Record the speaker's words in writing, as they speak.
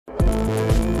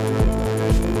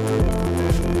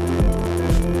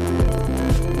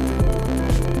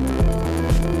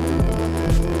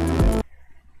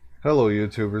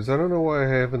YouTubers. I don't know why I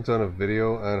haven't done a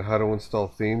video on how to install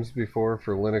themes before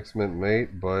for Linux Mint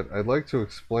Mate, but I'd like to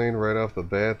explain right off the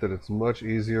bat that it's much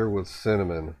easier with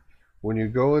Cinnamon. When you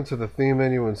go into the theme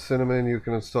menu in Cinnamon, you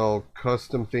can install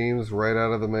custom themes right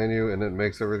out of the menu, and it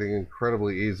makes everything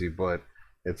incredibly easy, but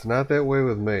it's not that way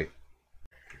with Mate.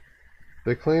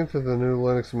 They claim that the new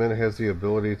Linux Mint has the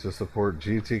ability to support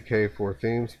GTK4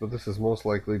 themes, but this is most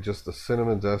likely just a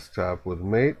Cinnamon desktop. With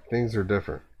Mate, things are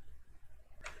different.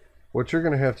 What you're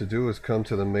going to have to do is come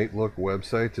to the MateLook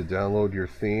website to download your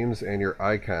themes and your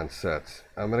icon sets.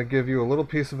 I'm going to give you a little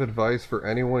piece of advice for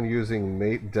anyone using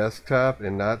Mate Desktop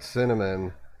and not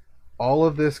Cinnamon. All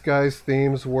of this guy's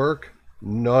themes work.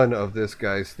 None of this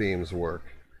guy's themes work.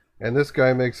 And this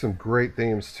guy makes some great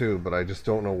themes too, but I just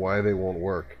don't know why they won't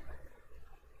work.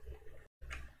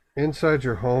 Inside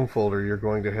your home folder, you're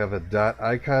going to have a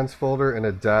 .icons folder and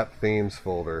a .themes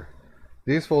folder.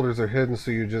 These folders are hidden,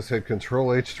 so you just hit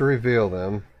Ctrl-H to reveal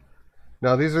them.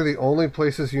 Now these are the only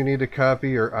places you need to copy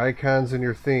your icons and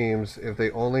your themes if they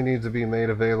only need to be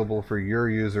made available for your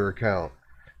user account.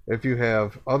 If you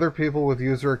have other people with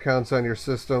user accounts on your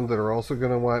system that are also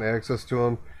going to want access to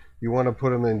them, you want to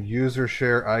put them in user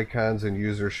share icons and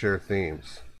user share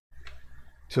themes.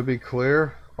 To be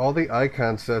clear, all the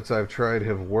icon sets I've tried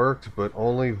have worked, but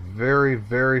only very,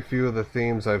 very few of the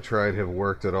themes I've tried have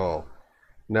worked at all.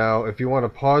 Now, if you want to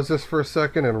pause this for a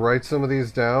second and write some of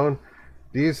these down,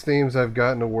 these themes I've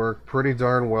gotten to work pretty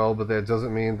darn well, but that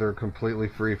doesn't mean they're completely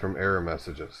free from error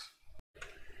messages.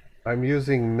 I'm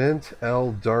using Mint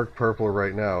L Dark Purple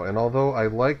right now, and although I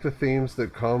like the themes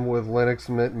that come with Linux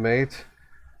Mint Mate,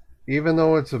 even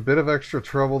though it's a bit of extra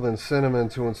trouble than Cinnamon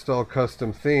to install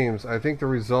custom themes, I think the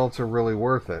results are really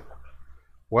worth it.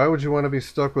 Why would you want to be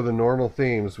stuck with the normal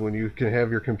themes when you can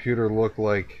have your computer look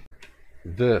like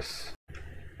this?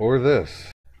 Or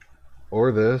this,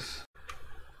 or this,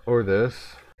 or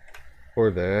this,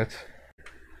 or that,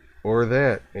 or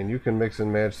that, and you can mix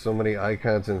and match so many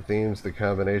icons and themes, the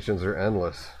combinations are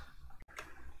endless.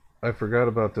 I forgot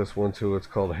about this one too. It's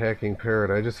called Hacking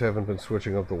Parrot. I just haven't been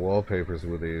switching up the wallpapers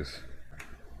with these.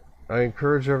 I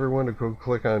encourage everyone to go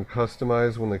click on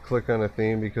Customize when they click on a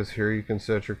theme, because here you can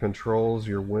set your controls,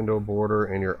 your window border,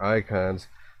 and your icons.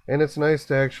 And it's nice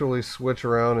to actually switch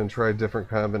around and try different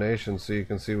combinations so you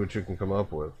can see what you can come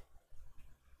up with.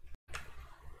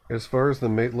 As far as the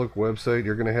MateLook website,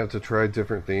 you're going to have to try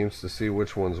different themes to see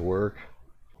which ones work.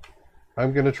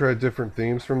 I'm going to try different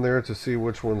themes from there to see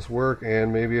which ones work,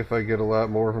 and maybe if I get a lot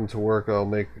more of them to work, I'll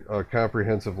make a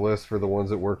comprehensive list for the ones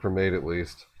that work for Mate at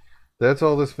least. That's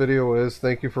all this video is.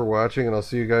 Thank you for watching, and I'll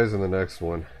see you guys in the next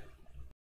one.